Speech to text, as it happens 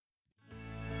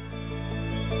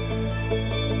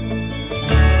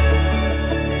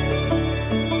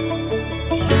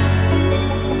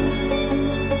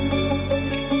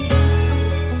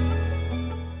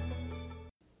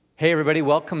Hey, everybody.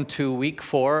 Welcome to week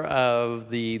 4 of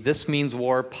the This Means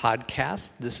War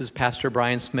podcast. This is Pastor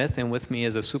Brian Smith, and with me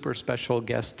is a super special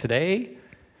guest today,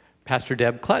 Pastor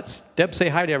Deb Klutz. Deb, say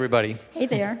hi to everybody. Hey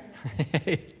there.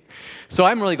 So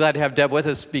I'm really glad to have Deb with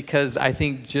us because I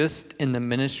think just in the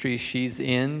ministry she's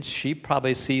in, she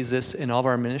probably sees this in all of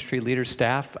our ministry leader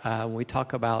staff. When we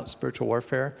talk about spiritual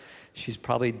warfare, she's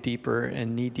probably deeper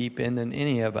and knee-deep in than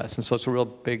any of us. And so it's a real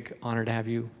big honor to have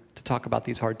you to talk about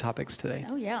these hard topics today.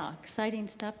 Oh, yeah. Exciting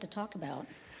stuff to talk about.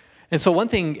 And so one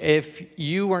thing, if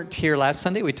you weren't here last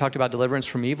Sunday, we talked about deliverance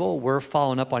from evil. We're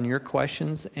following up on your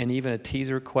questions and even a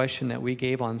teaser question that we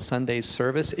gave on Sunday's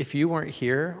service. If you weren't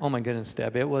here, oh my goodness,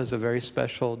 Deb, it was a very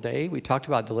special day. We talked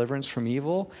about deliverance from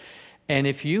evil. And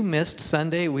if you missed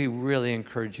Sunday, we really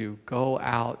encourage you, go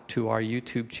out to our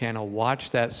YouTube channel,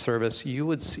 watch that service.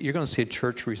 You're going to see a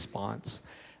church response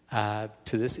to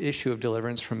this issue of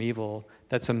deliverance from evil.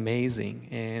 That's amazing.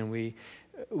 And we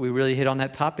really hit on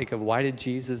that topic of why did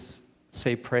Jesus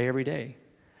say pray every day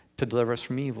to deliver us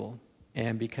from evil?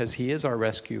 And because he is our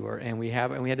rescuer, and we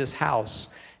had this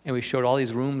house, and we showed all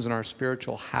these rooms in our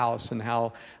spiritual house and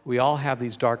how we all have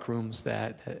these dark rooms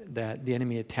that the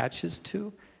enemy attaches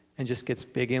to and just gets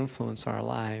big influence on our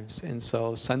lives. And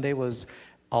so Sunday was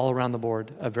all around the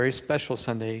board, a very special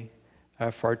Sunday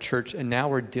for our church, and now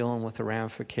we're dealing with the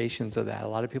ramifications of that. A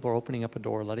lot of people are opening up a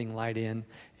door, letting light in,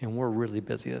 and we're really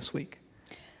busy this week.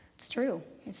 It's true,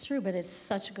 but it's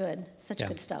such good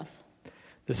stuff.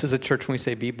 This is a church when we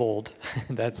say be bold.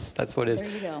 that's what it is. There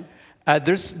you go.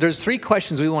 There's 3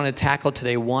 questions we want to tackle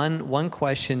today. One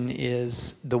question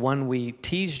is the one we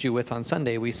teased you with on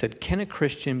Sunday. We said, can a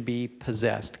Christian be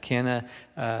possessed?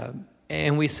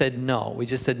 And we said no. We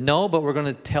just said no, but we're going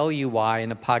to tell you why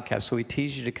in a podcast. So we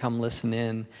teased you to come listen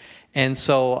in. And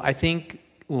so I think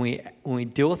when we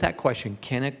deal with that question,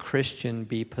 can a Christian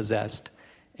be possessed?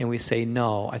 And we say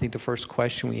no. I think the first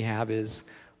question we have is,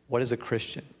 what is a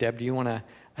Christian? Deb, do you want to,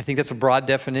 I think that's a broad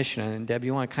definition. And Deb,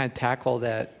 you want to kind of tackle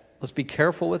that? Let's be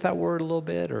careful with that word a little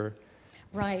bit, or?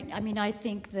 Right. I mean, I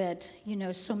think that,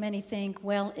 so many think,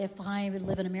 well, if I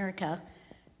live in America,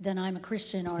 then I'm a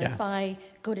Christian, or if I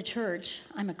go to church,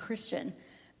 I'm a Christian.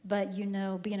 But,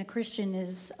 being a Christian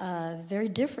is very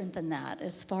different than that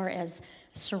as far as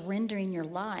surrendering your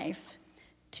life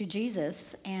to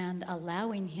Jesus and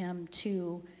allowing him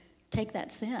to take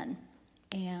that sin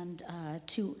and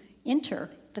to enter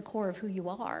the core of who you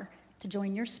are, to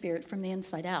join your spirit from the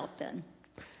inside out then.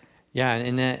 Yeah,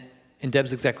 and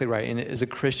Deb's exactly right. And as a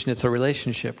Christian, it's a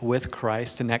relationship with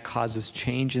Christ, and that causes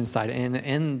change inside.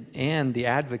 And the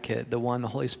advocate, the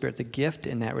Holy Spirit, the gift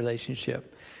in that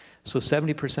relationship. So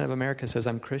 70% of America says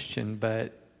I'm Christian,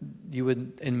 but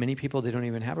and many people, they don't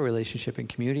even have a relationship in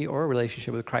community or a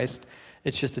relationship with Christ.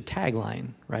 It's just a tagline,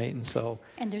 right?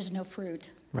 And there's no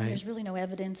fruit. Right. There's really no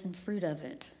evidence and fruit of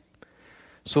it.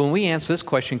 So when we answer this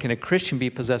question, can a Christian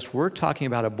be possessed? We're talking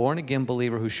about a born-again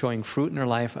believer who's showing fruit in their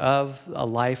life of a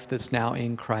life that's now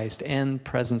in Christ and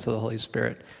presence of the Holy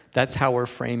Spirit. That's how we're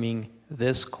framing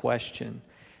this question.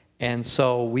 And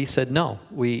so we said, no,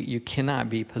 you cannot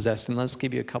be possessed. And let's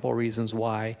give you a couple of reasons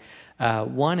why.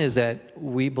 One is that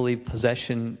we believe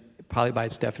possession, probably by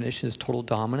its definition, is total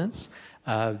dominance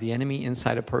of the enemy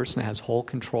inside a person that has whole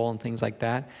control and things like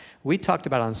that. We talked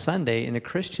about on Sunday, in a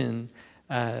Christian,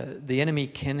 the enemy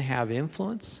can have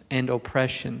influence and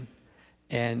oppression,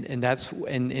 and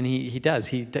he does.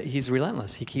 He's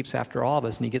relentless. He keeps after all of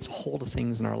us, and he gets a hold of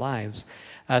things in our lives.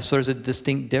 So there's a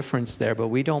distinct difference there, but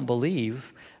we don't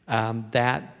believe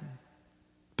that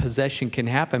possession can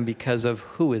happen because of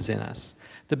who is in us.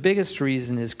 The biggest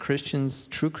reason is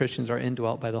true Christians are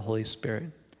indwelt by the Holy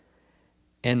Spirit,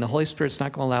 and the Holy Spirit's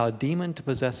not going to allow a demon to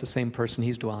possess the same person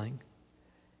he's dwelling.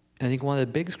 And I think one of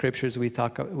the big scriptures we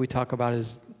talk about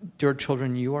is, dear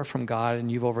children, you are from God,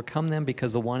 and you've overcome them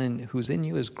because the one who's in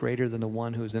you is greater than the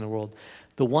one who's in the world.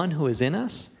 The one who is in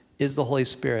us is the Holy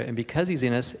Spirit. And because he's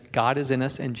in us, God is in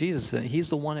us, and Jesus is in us.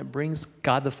 He's the one that brings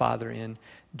God the Father in,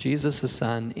 Jesus the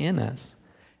Son in us.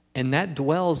 And that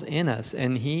dwells in us.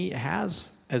 And he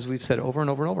has, as we've said over and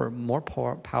over and over, more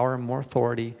power and more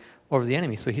authority over the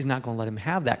enemy. So he's not going to let him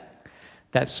have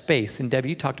that space. And Debbie,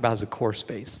 you talked about as a core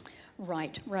space.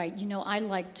 Right. I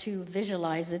like to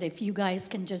visualize it. If you guys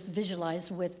can just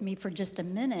visualize with me for just a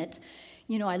minute,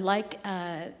 I like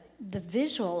the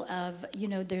visual of,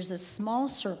 there's a small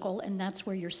circle, and that's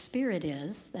where your spirit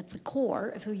is. That's the core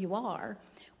of who you are,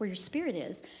 where your spirit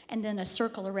is. And then a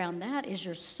circle around that is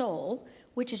your soul,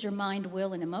 which is your mind,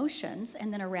 will, and emotions.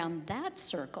 And then around that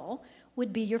circle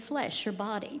would be your flesh, your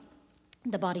body,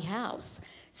 the body house.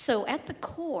 So at the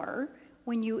core,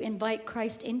 when you invite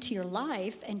Christ into your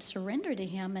life and surrender to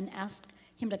him and ask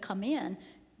him to come in,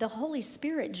 the Holy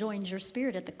Spirit joins your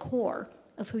spirit at the core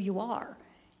of who you are.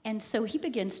 And so he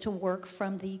begins to work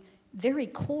from the very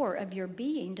core of your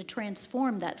being to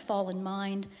transform that fallen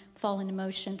mind, fallen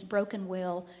emotions, broken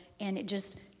will, and it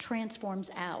just transforms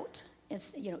out.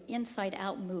 It's, inside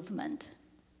out movement.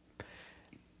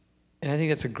 And I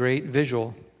think that's a great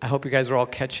visual. I hope you guys are all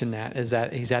catching that, is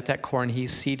that he's at that core and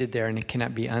he's seated there and he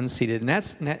cannot be unseated.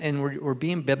 And we're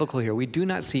being biblical here. We do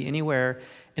not see anywhere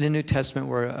in the New Testament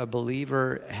where a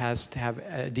believer has to have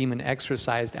a demon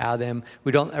exorcised out of them.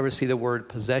 We don't ever see the word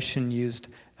possession used,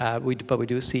 but we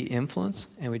do see influence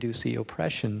and we do see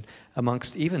oppression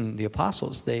amongst even the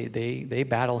apostles. They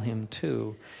battle him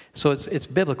too. So it's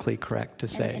biblically correct to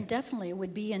say. And definitely it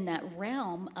would be in that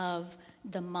realm of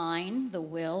the mind, the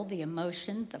will, the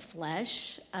emotion, the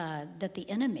flesh, that the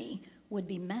enemy would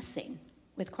be messing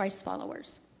with Christ's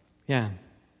followers. Yeah.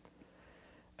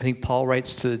 I think Paul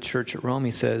writes to the church at Rome, he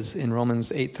says in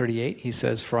Romans 8:38, he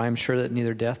says, "For I am sure that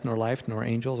neither death nor life, nor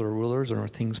angels or rulers, nor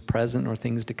things present, nor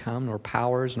things to come, nor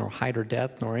powers, nor height or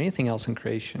depth, nor anything else in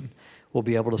creation will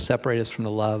be able to separate us from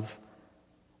the love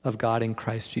of God in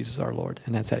Christ Jesus our Lord."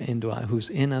 And that's that indwelling,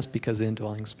 who's in us because of the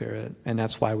indwelling spirit. And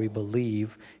that's why we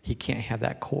believe he can't have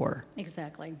that core.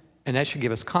 Exactly. And that should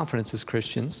give us confidence as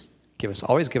Christians,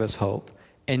 always give us hope.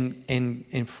 And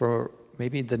for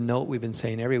maybe the note we've been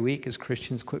saying every week is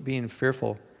Christians, quit being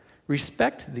fearful.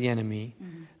 Respect the enemy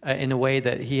in a way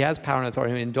that he has power and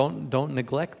authority, and don't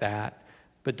neglect that,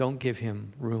 but don't give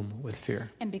him room with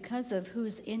fear. And because of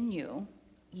who's in you,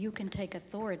 you can take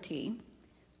authority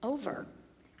over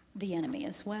the enemy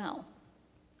as well.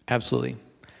 Absolutely.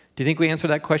 Do you think we answered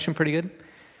that question pretty good?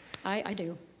 I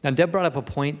do. Now, Deb brought up a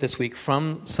point this week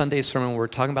from Sunday's sermon where we're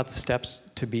talking about the steps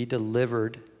to be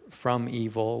delivered from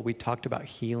evil. We talked about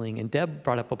healing. And Deb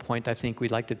brought up a point I think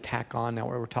we'd like to tack on now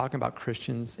where we're talking about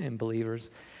Christians and believers.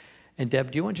 And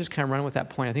Deb, do you want to just kind of run with that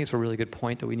point? I think it's a really good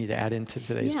point that we need to add into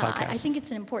today's podcast. I think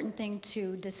it's an important thing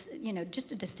to, just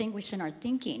to distinguish in our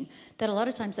thinking that a lot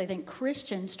of times I think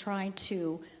Christians try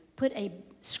to put a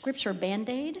scripture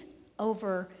Band-Aid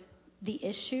over the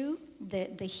issue,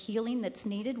 the healing that's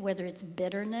needed, whether it's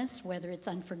bitterness, whether it's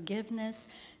unforgiveness,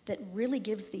 that really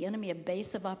gives the enemy a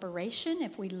base of operation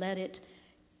if we let it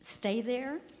stay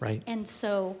there. Right. And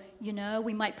so,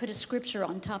 we might put a scripture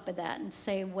on top of that and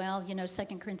say, well,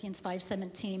 2 Corinthians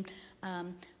 5:17,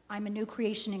 I'm a new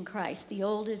creation in Christ. The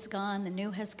old is gone, the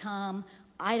new has come.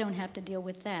 I don't have to deal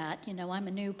with that. I'm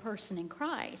a new person in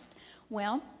Christ.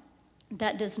 Well,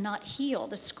 that does not heal.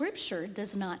 The scripture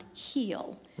does not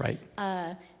heal. Right.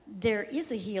 There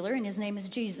is a healer, and his name is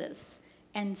Jesus.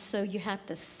 And so you have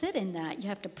to sit in that. You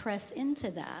have to press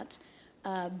into that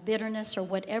bitterness or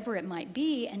whatever it might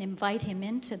be and invite him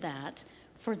into that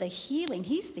for the healing.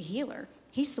 He's the healer.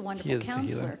 He's the wonderful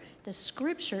counselor. The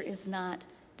scripture is not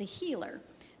the healer.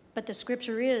 But the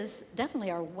scripture is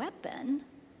definitely our weapon,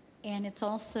 and it's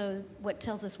also what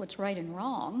tells us what's right and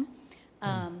wrong.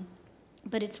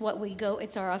 But it's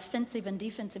it's our offensive and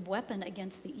defensive weapon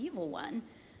against the evil one.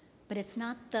 But it's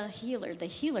not the healer. The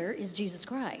healer is Jesus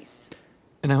Christ.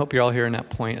 And I hope you're all hearing that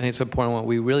point. I think it's an important one.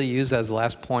 We really use as the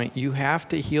last point. You have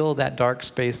to heal that dark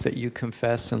space that you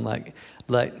confess and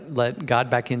let God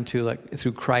back into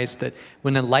through Christ. That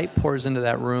when the light pours into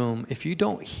that room, if you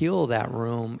don't heal that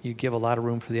room, you give a lot of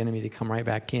room for the enemy to come right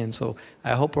back in. So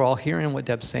I hope we're all hearing what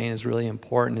Deb's saying is really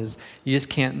important. Is you just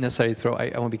can't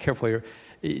necessarily I want to be careful here.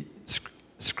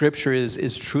 Scripture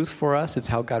is truth for us. It's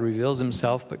how God reveals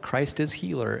himself. But Christ is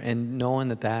healer, and knowing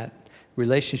that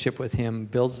relationship with him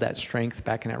builds that strength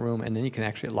back in that room, and then you can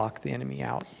actually lock the enemy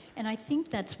out. And I think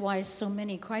that's why so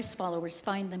many Christ followers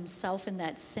find themselves in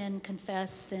that sin,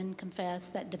 confess,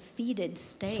 that defeated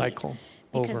state. Cycle.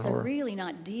 Because they're really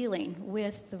not dealing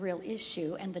with the real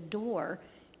issue, and the door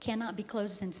cannot be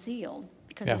closed and sealed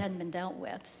because it hadn't been dealt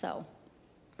with. So.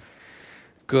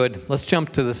 Good. Let's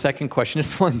jump to the second question.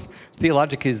 This one,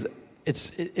 theologically,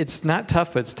 it's not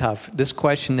tough, but it's tough. This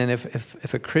question, then,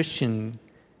 if a Christian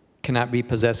cannot be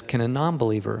possessed, can a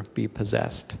non-believer be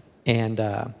possessed? And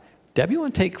Deb, you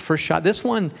want to take first shot? This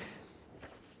one,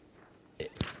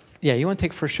 you want to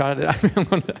take first shot at it? I'm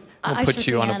going to put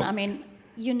you on a... I mean,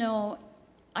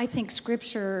 I think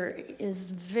Scripture is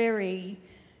very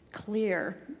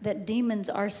clear that demons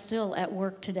are still at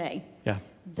work today. Yeah,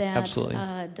 that absolutely.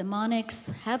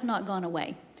 Demonics have not gone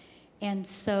away. And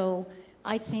so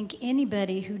I think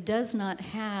anybody who does not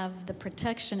have the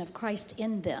protection of Christ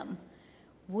in them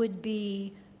would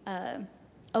be an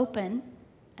open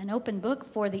book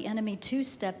for the enemy to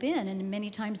step in. And many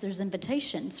times there's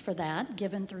invitations for that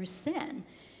given through sin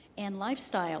and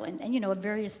lifestyle and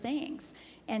various things.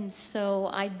 And so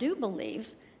I do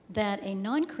believe that a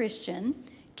non-Christian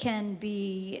can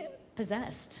be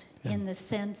possessed in the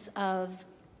sense of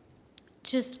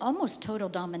just almost total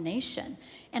domination.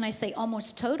 And I say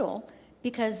almost total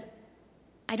because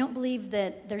I don't believe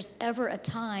that there's ever a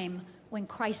time when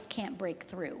Christ can't break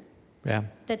through. Yeah.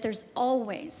 That there's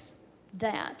always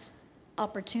that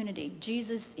opportunity.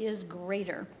 Jesus is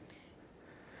greater.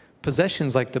 Possession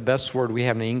is like the best word we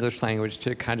have in the English language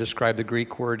to kind of describe the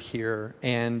Greek word here.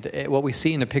 And what we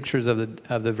see in the pictures of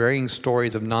the varying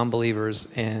stories of non-believers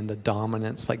and the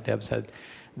dominance, like Deb said,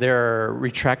 they're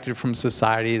retracted from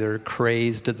society, they're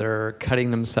crazed, they're cutting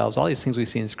themselves. All these things we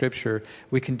see in Scripture,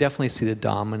 we can definitely see the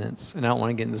dominance. And I don't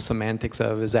want to get into the semantics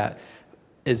of is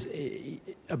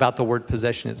about the word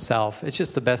possession itself. It's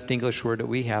just the best English word that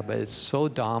we have, but it's so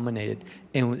dominated.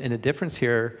 And the difference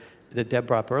here that Deb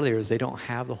brought up earlier is they don't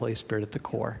have the Holy Spirit at the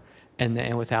core.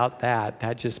 And without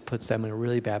that just puts them in a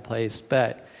really bad place.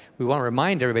 But we want to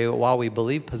remind everybody that while we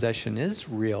believe possession is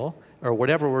real, or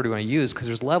whatever word we want to use, because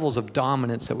there's levels of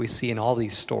dominance that we see in all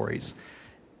these stories.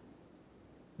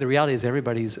 The reality is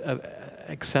everybody's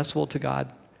accessible to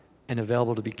God and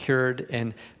available to be cured.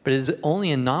 But it is only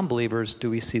in non-believers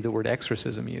do we see the word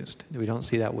exorcism used. We don't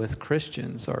see that with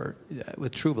Christians or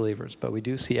with true believers, but we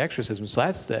do see exorcism. So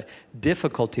that's the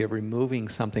difficulty of removing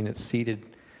something that's seated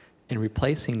and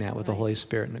replacing that with the Holy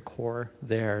Spirit in the core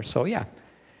there. So yeah.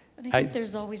 But I think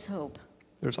there's always hope.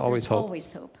 There's always hope.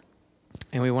 Always hope.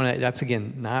 And we want to, that's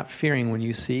again, not fearing when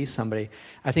you see somebody.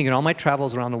 I think in all my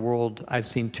travels around the world, I've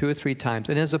seen 2 or 3 times,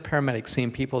 and as a paramedic,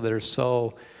 seeing people that are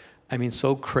so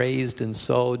crazed and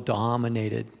so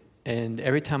dominated. And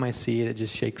every time I see it, it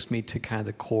just shakes me to kind of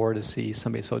the core to see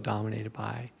somebody so dominated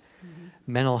by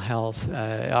mental health.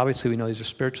 Obviously, we know these are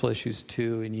spiritual issues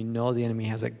too, and you know the enemy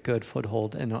has a good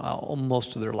foothold in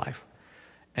most of their life.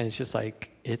 And it's just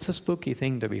like, it's a spooky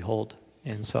thing to behold.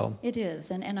 And so it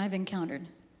is, and I've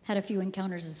had a few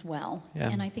encounters as well. Yeah.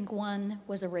 And I think one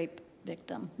was a rape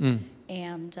victim.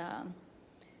 And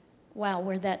wow,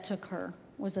 where that took her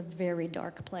was a very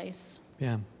dark place.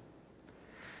 Yeah.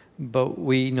 But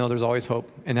we know there's always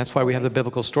hope. And that's why we have the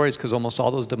biblical stories, because almost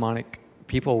all those demonic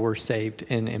people were saved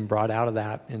and brought out of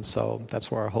that. And so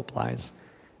that's where our hope lies.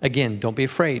 Again, don't be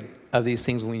afraid of these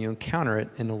things when you encounter it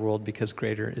in the world, because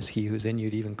greater is he who's in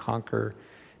you to even conquer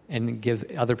and give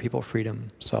other people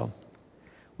freedom. So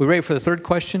we ready for the third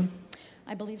question?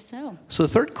 I believe so. So the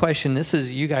third question,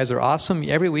 you guys are awesome.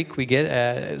 Every week we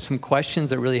get some questions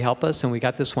that really help us, and we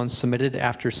got this one submitted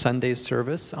after Sunday's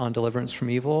service on deliverance from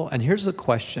evil. And here's the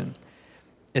question.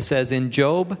 It says, in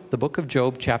Job, the book of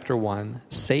Job, chapter 1,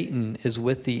 Satan is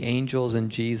with the angels and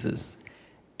Jesus.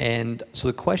 And so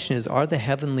the question is, are the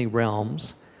heavenly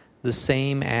realms the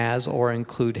same as or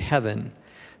include heaven?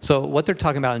 So what they're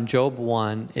talking about in Job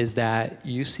 1 is that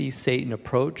you see Satan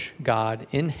approach God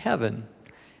in heaven.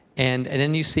 And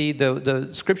then you see the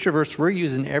scripture verse we're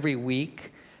using every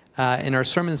week in our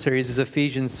sermon series is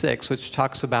Ephesians 6, which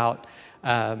talks about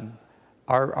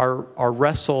our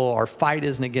wrestle, our fight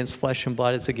isn't against flesh and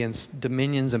blood, it's against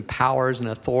dominions and powers and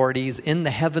authorities in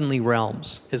the heavenly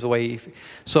realms is a way.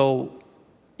 So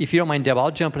if you don't mind, Deb,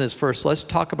 I'll jump in this first. Let's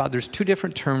talk about, there's 2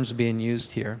 different terms being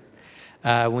used here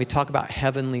when we talk about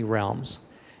heavenly realms.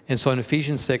 And so in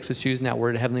Ephesians 6, it's using that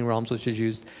word heavenly realms, which is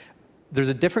used. There's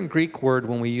a different Greek word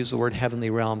when we use the word heavenly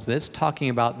realms, and it's talking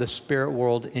about the spirit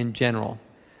world in general.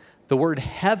 The word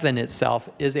heaven itself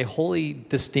is a wholly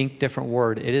distinct different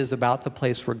word. It is about the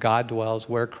place where God dwells,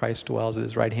 where Christ dwells at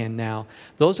his right hand now.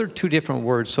 Those are 2 different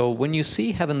words. So when you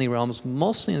see heavenly realms,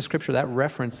 mostly in Scripture, that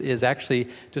reference is actually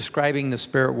describing the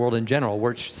spirit world in general,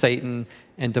 which Satan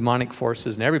and demonic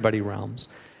forces and everybody realms.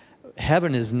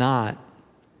 Heaven is not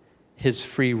his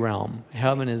free realm.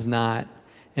 Heaven is not.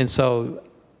 And so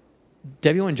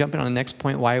Debbie, you want to jump in on the next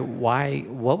point?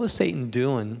 What was Satan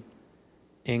doing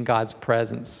in God's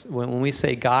presence? When we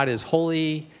say God is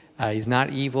holy, he's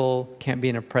not evil, can't be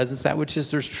in a presence,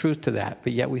 there's truth to that.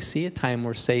 But yet we see a time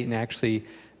where Satan actually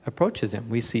approaches him.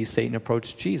 We see Satan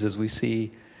approach Jesus.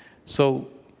 So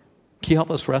can you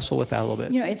help us wrestle with that a little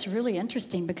bit? It's really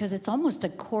interesting because it's almost a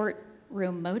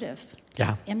courtroom motive.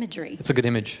 Yeah. Imagery. It's a good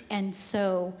image. And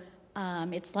so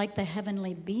it's like the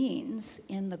heavenly beings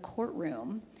in the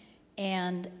courtroom.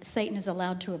 And Satan is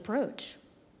allowed to approach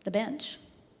the bench,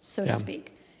 so to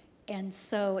speak. And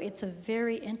so it's a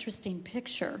very interesting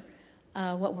picture,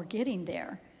 what we're getting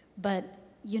there. But,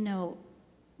 the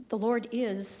Lord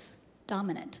is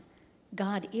dominant.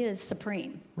 God is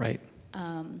supreme. Right.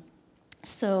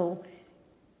 So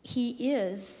he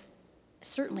is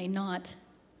certainly not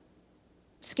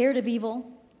scared of evil,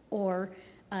 or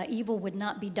evil would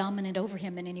not be dominant over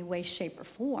him in any way, shape, or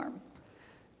form.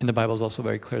 And the Bible is also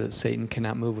very clear that Satan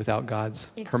cannot move without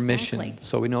God's permission. Exactly.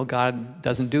 So we know God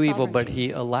doesn't do evil, but Sovereignty.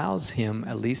 he allows him,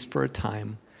 at least for a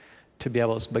time, to be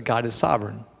able to, but God is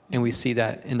sovereign. And we see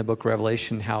that in the book of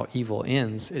Revelation, how evil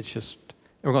ends. It's just,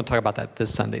 we're going to talk about that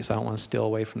this Sunday, so I don't want to steal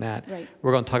away from that. Right.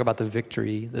 We're going to talk about the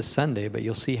victory this Sunday, but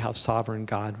you'll see how sovereign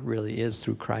God really is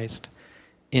through Christ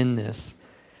in this.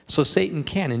 So Satan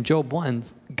can. In Job 1,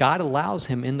 God allows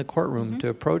him in the courtroom to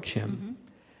approach him.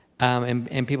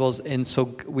 And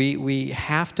so we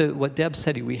have to, what Deb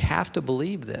said, we have to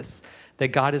believe this, that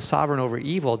God is sovereign over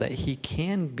evil, that he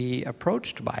can be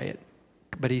approached by it.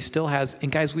 But he still has,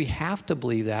 and guys, we have to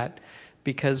believe that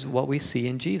because what we see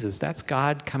in Jesus, that's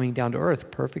God coming down to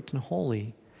earth, perfect and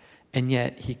holy. And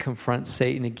yet he confronts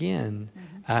Satan again.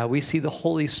 We see the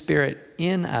Holy Spirit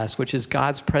in us, which is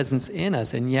God's presence in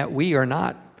us, and yet we are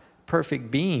not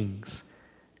perfect beings.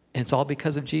 And it's all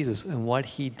because of Jesus. And what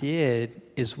he did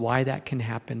is why that can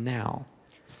happen now.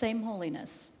 Same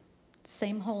holiness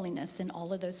in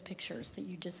all of those pictures that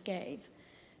you just gave.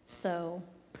 So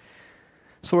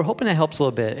we're hoping that helps a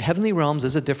little bit. Heavenly realms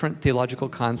is a different theological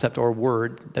concept or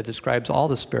word that describes all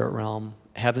the spirit realm.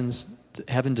 Heaven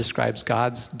describes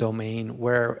God's domain,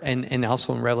 and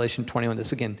also in Revelation 21,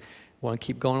 this again, we want to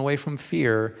keep going away from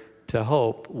fear to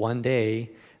hope. One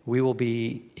day we will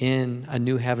be in a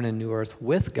new heaven and new earth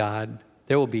with God.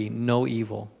 There will be no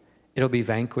evil. It'll be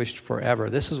vanquished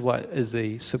forever. This is what is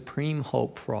the supreme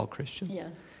hope for all Christians.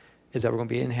 yes, Is that we're going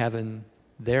to be in heaven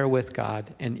there with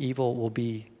God, and evil will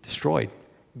be destroyed,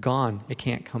 gone. It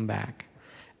can't come back.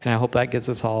 And I hope that gives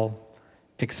us all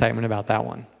excitement about that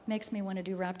one. makes me want to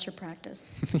do rapture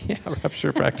practice. Yeah,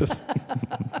 rapture practice.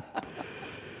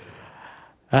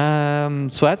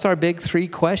 So that's our big 3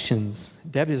 questions.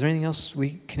 Deb, is there anything else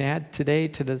we can add today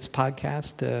to this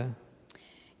podcast?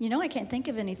 I can't think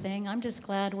of anything. I'm just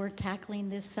glad we're tackling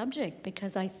this subject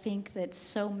because I think that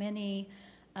so many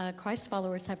Christ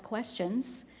followers have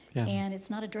questions, and it's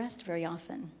not addressed very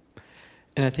often.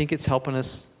 And I think it's helping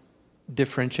us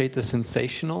differentiate the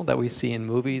sensational that we see in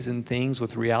movies and things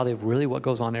with reality of really what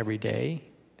goes on every day,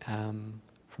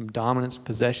 from dominance,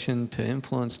 possession, to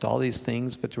influence, to all these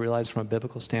things, but to realize from a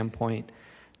biblical standpoint,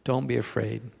 don't be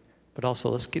afraid. But also,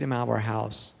 let's get him out of our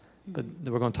house. But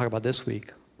we're going to talk about this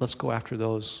week. Let's go after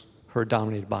those who are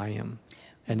dominated by him.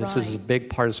 And this is a big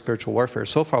part of spiritual warfare.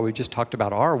 So far, we just talked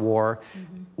about our war,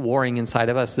 warring inside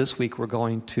of us. This week, we're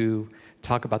going to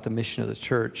talk about the mission of the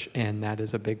church, and that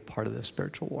is a big part of the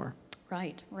spiritual war.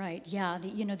 Right. Yeah,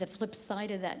 the flip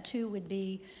side of that, too, would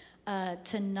be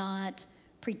to not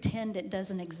pretend it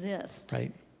doesn't exist.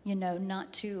 Right.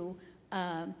 Not to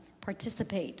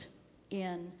participate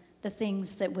in the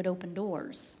things that would open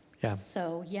doors. Yeah.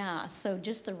 So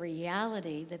just the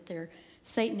reality that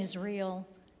Satan is real,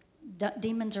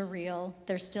 demons are real,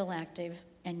 they're still active,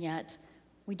 and yet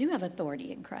we do have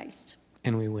authority in Christ.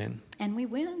 And we win. And we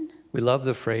win. We love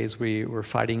the phrase, we're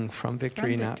fighting from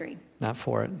victory, victory. Not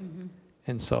for it.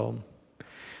 And so,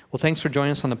 well, thanks for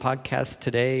joining us on the podcast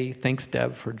today. Thanks,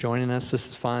 Deb, for joining us. This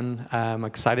is fun. I'm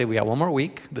excited. We got one more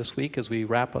week this week as we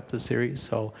wrap up the series.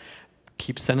 So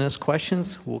keep sending us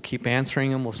questions. We'll keep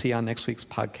answering them. We'll see you on next week's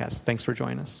podcast. Thanks for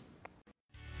joining us.